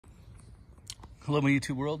Hello my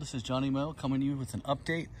YouTube world, this is Johnny Moe coming to you with an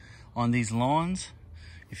update on these lawns.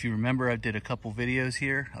 If you remember, I did a couple videos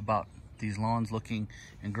here about these lawns looking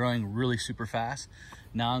and growing really super fast.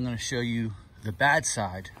 Now I'm going to show you the bad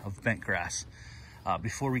side of bent grass.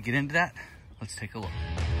 Before we get into that, let's take a look.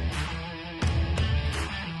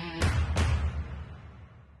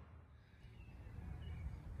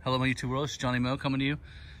 Hello my YouTube world, this is Johnny Moe coming to you,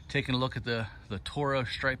 taking a look at the Toro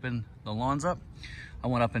striping the lawns up. I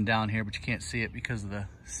went up and down here, but you can't see it because of the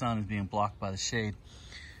sun is being blocked by the shade.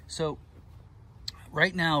 So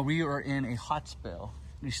right now we are in a hot spell.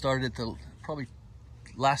 We started the probably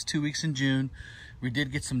last 2 weeks in June. We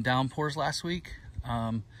did get some downpours last week,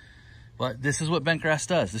 but this is what bent grass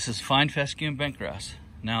does. This is fine fescue and bent grass.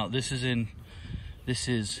 Now this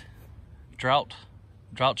is drought.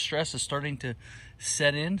 Drought stress is starting to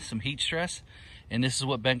set in, some heat stress, and this is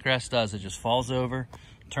what bent grass does. It just falls over,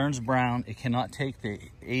 turns brown. It cannot take the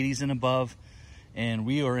 80s and above, and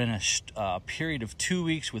we are in a period of 2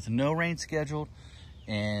 weeks with no rain scheduled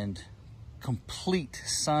and complete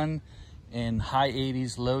sun and high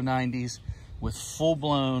 80s, low 90s with full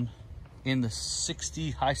blown in the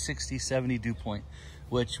 60, high 60, 70 dew point,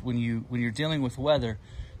 which when you're dealing with weather,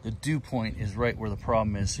 the dew point is right where the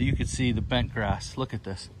problem is. So you could see the bent grass. Look at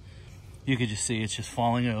this. You could just see it's just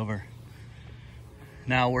falling over.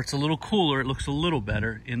 Now where it's a little cooler, it looks a little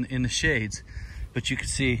better in the shades, but you can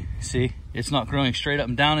see it's not growing straight up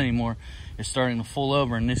and down anymore. It's starting to fall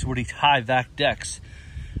over, and this is where these high vac decks,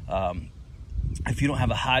 if you don't have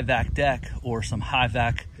a high vac deck or some high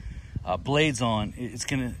vac blades on,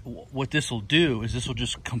 what this will do is this will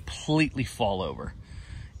just completely fall over,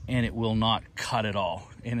 and it will not cut at all.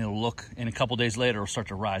 And it'll look, and a couple days later, it'll start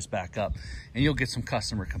to rise back up, and you'll get some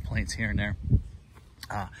customer complaints here and there.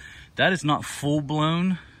 That is not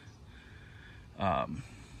full-blown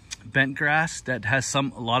bent grass. That has a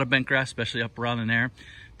lot of bent grass, especially up around in there,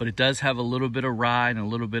 but it does have a little bit of rye and a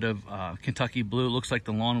little bit of Kentucky blue. It looks like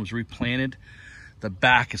the lawn was replanted. The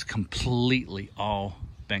back is completely all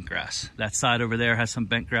bent grass. That side over there has some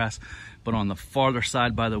bent grass, but on the farther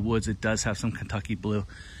side by the woods, it does have some Kentucky blue.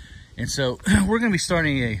 And so we're going to be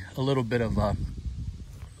starting a little bit of a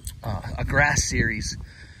grass series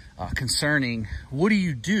concerning what do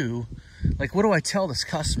you do? Like, what do I tell this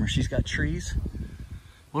customer? She's got trees.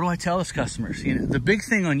 What do I tell this customer? You know, the big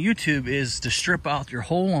thing on YouTube is to strip out your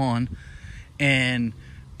whole lawn and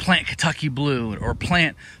plant Kentucky blue or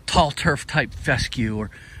plant tall turf type fescue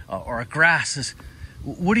or a grass.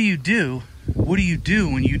 What do you do? What do you do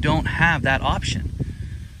when you don't have that option?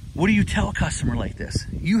 What do you tell a customer like this?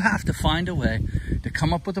 You have to find a way to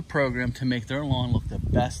come up with a program to make their lawn look the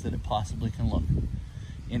best that it possibly can look.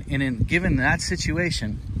 And given that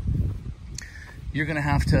situation, you're going to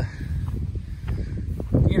have to,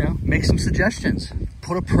 make some suggestions.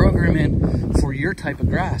 Put a program in for your type of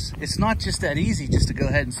grass. It's not just that easy just to go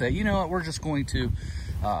ahead and say, you know what, we're just going to,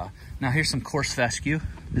 now here's some coarse fescue.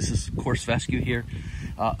 This is coarse fescue here,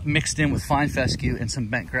 mixed in with fine fescue and some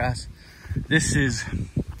bent grass.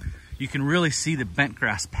 You can really see the bent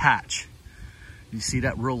grass patch. You see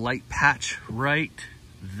that real light patch right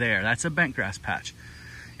there. That's a bent grass patch.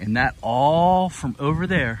 And that all from over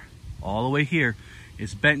there, all the way here,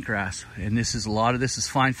 is bent grass. And a lot of this is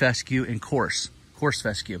fine fescue and coarse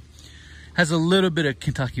fescue. Has a little bit of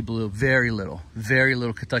Kentucky blue, very little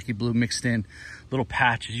Kentucky blue mixed in, little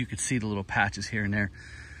patches. You could see the little patches here and there.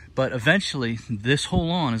 But eventually, this whole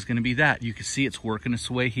lawn is gonna be that. You can see it's working its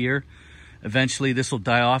way here. Eventually, this will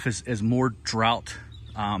die off as more drought.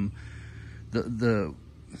 As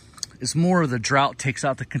more of the drought takes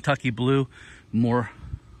out the Kentucky blue, more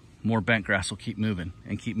bent grass will keep moving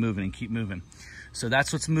and keep moving and keep moving. So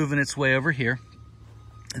that's what's moving its way over here.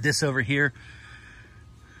 This over here,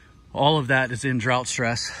 all of that is in drought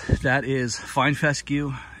stress. That is fine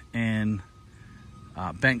fescue and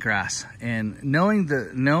bent grass. And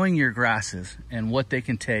knowing your grasses and what they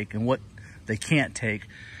can take and what they can't take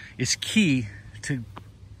is key to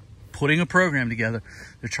putting a program together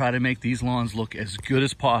to try to make these lawns look as good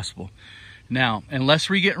as possible. Now, unless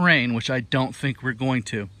we get rain, which I don't think we're going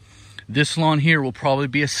to, this lawn here will probably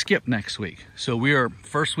be a skip next week. So we are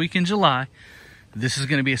first week in July. This is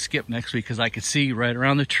going to be a skip next week because I could see right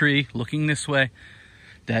around the tree looking this way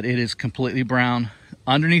that it is completely brown.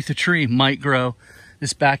 Underneath the tree might grow.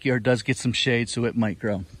 This backyard does get some shade, so it might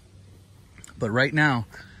grow. But right now,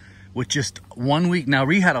 with just 1 week, now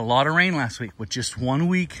we had a lot of rain last week. With just 1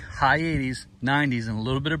 week, high 80s, 90s, and a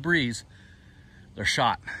little bit of breeze, they're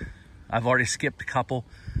shot. I've already skipped a couple.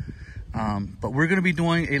 But we're going to be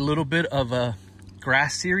doing a little bit of a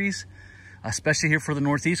grass series, especially here for the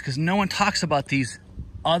Northeast, because no one talks about these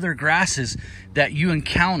other grasses that you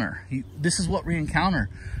encounter. This is what we encounter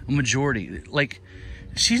a majority. Like,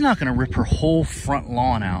 she's not gonna rip her whole front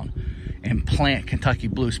lawn out and plant Kentucky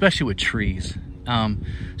blue, especially with trees.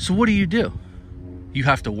 So what do? You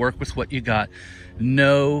have to work with what you got.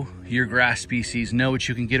 Know your grass species, know what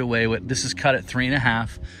you can get away with. This is cut at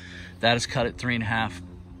 3.5. That is cut at 3.5.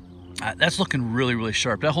 That's looking really, really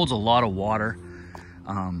sharp. That holds a lot of water.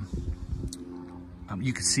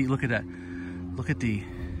 You can see, look at that. Look at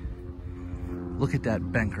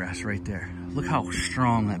that bent grass right there. Look how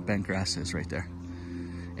strong that bent grass is right there.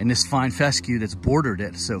 And this fine fescue that's bordered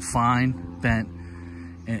it, so fine, bent,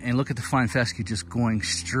 and look at the fine fescue just going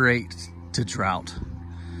straight to Drought.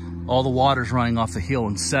 All the water's running off the hill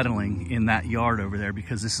and settling in that yard over there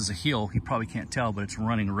because this is a hill. You probably can't tell, but it's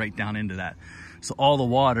running right down into that. So all the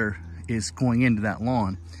water is going into that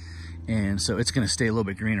lawn. And so it's gonna stay a little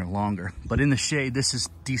bit greener longer. But in the shade, this is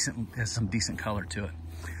decent, has some decent color to it.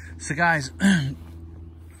 So guys,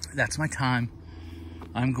 that's my time.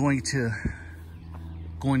 I'm going to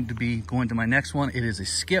be going to my next one. It is a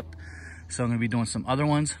skip. So I'm gonna be doing some other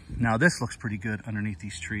ones. Now this looks pretty good underneath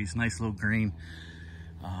these trees. Nice little green.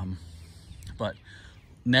 But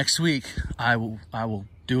next week I will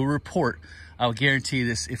do a report. I'll guarantee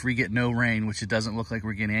this, if we get no rain, which it doesn't look like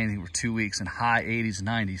we're getting anything for 2 weeks, and high 80s and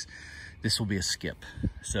 90s, this will be a skip.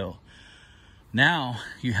 So now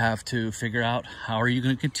you have to figure out how are you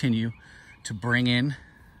going to continue to bring in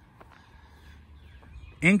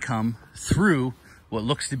income through what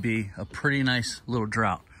looks to be a pretty nice little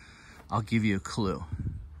drought. I'll give you a clue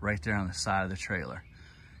right there on the side of the trailer.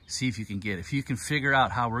 See if you can get it. If you can figure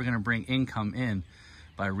out how we're going to bring income in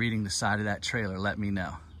by reading the side of that trailer, let me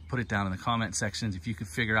know. Put it down in the comment sections if you can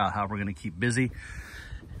figure out how we're going to keep busy.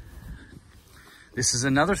 This is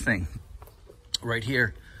another thing right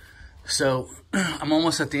here. So I'm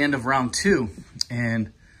almost at the end of round 2,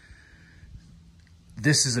 and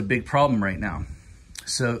this is a big problem right now.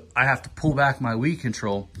 So I have to pull back my weed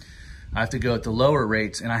control. I have to go at the lower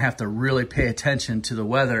rates, and I have to really pay attention to the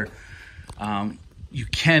weather. You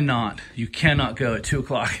cannot go at 2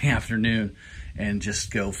 o'clock in the afternoon and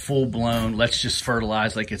just go full blown, let's just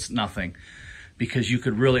fertilize like it's nothing, because you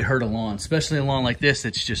could really hurt a lawn, especially a lawn like this.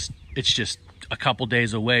 It's just a couple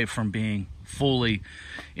days away from being fully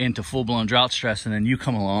into full blown drought stress. And then you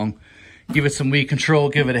come along, give it some weed control,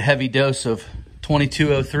 give it a heavy dose of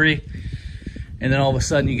 2203. And then all of a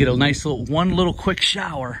sudden you get a nice one little quick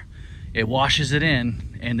shower. It washes it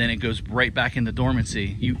in, and then it goes right back into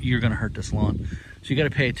dormancy. You're gonna hurt this lawn. So you gotta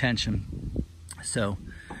pay attention. So,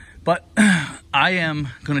 but I am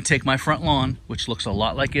gonna take my front lawn, which looks a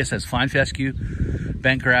lot like this, has fine fescue,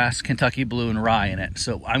 bent grass, Kentucky blue, and rye in it.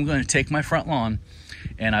 So I'm gonna take my front lawn,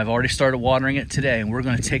 and I've already started watering it today, and we're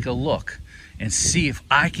gonna take a look and see if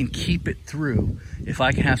I can keep it through, if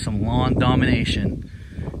I can have some lawn domination,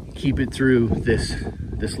 keep it through this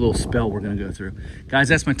little spell we're gonna go through. Guys,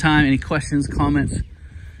 that's my time. Any questions, comments,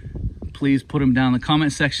 please put them down in the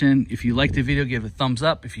comment section. If you like the video, give it a thumbs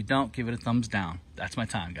up. If you don't, give it a thumbs down. That's my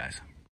time, guys.